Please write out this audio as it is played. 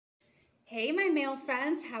Hey my male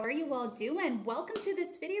friends, how are you all doing? Welcome to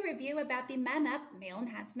this video review about the MANUP Male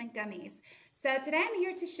Enhancement Gummies. So today I'm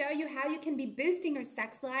here to show you how you can be boosting your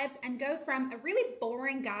sex lives and go from a really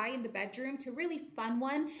boring guy in the bedroom to a really fun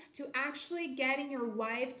one, to actually getting your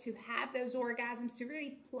wife to have those orgasms, to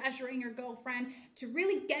really pleasuring your girlfriend, to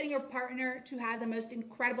really getting your partner to have the most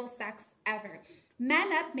incredible sex ever.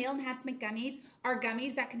 MANUP Male Enhancement Gummies are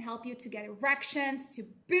gummies that can help you to get erections, to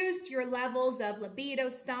boost your levels of libido,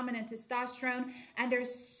 stamina, and testosterone, and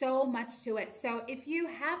there's so much to it. So if you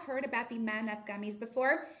have heard about the MANUP gummies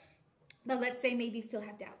before, but let's say maybe you still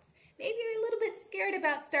have doubts, maybe you're a little bit scared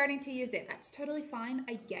about starting to use it, that's totally fine,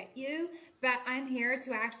 I get you, but I'm here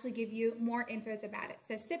to actually give you more infos about it.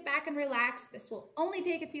 So sit back and relax, this will only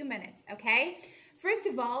take a few minutes, okay? First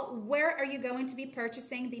of all, where are you going to be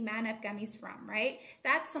purchasing the MANUP gummies from, right?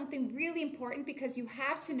 That's something really important because you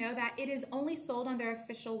have to know that it is only sold on their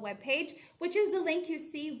official webpage, which is the link you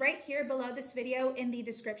see right here below this video in the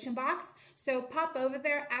description box. So pop over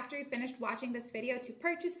there after you finished watching this video to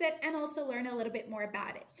purchase it and also learn a little bit more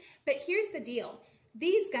about it. But here's the deal.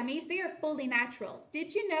 These gummies, they are fully natural.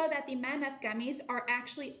 Did you know that the MANUP gummies are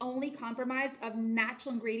actually only comprised of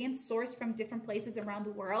natural ingredients sourced from different places around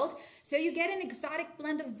the world? So you get an exotic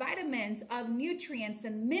blend of vitamins, of nutrients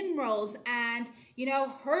and minerals and,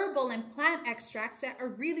 herbal and plant extracts that are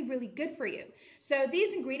really, really good for you. So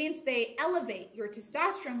these ingredients, they elevate your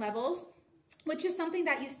testosterone levels, which is something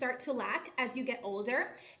that you start to lack as you get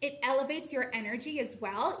older. It elevates your energy as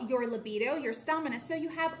well, your libido, your stamina. So you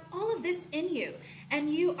have all of this in you and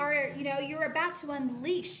you are, you're about to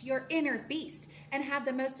unleash your inner beast and have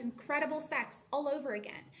the most incredible sex all over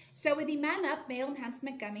again. So with the MANUP Male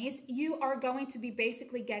Enhancement Gummies, you are going to be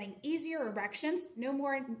basically getting easier erections, no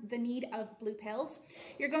more the need of blue pills.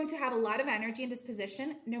 You're going to have a lot of energy in this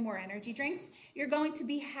position, no more energy drinks. You're going to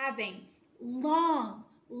be having long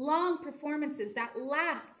performances that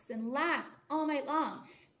lasts all night long.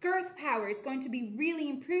 Girth power is going to be really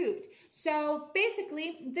improved. So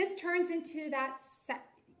basically, this turns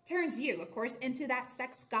you, of course, into that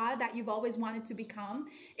sex god that you've always wanted to become.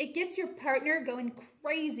 It gets your partner going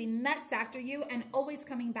crazy nuts after you and always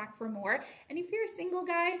coming back for more. And if you're a single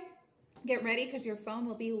guy, get ready because your phone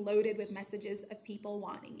will be loaded with messages of people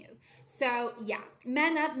wanting you. So yeah,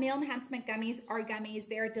 MANUP Male Enhancement Gummies are gummies.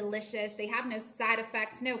 They're delicious. They have no side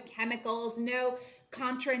effects, no chemicals, no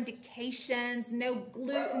contraindications, no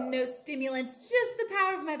gluten, no stimulants, just the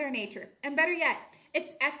power of Mother Nature. And better yet,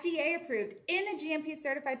 it's FDA approved in a GMP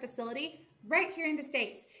certified facility right here in the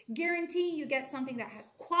States. Guarantee you get something that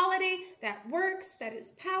has quality, that works, that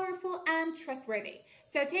is powerful and trustworthy.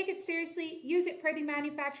 So take it seriously, use it per the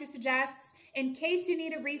manufacturer suggests. In case you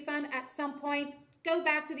need a refund at some point, go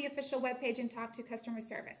back to the official webpage and talk to customer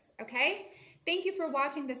service, okay? Thank you for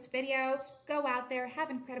watching this video. Go out there, have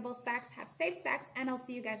incredible sex, have safe sex, and I'll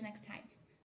see you guys next time.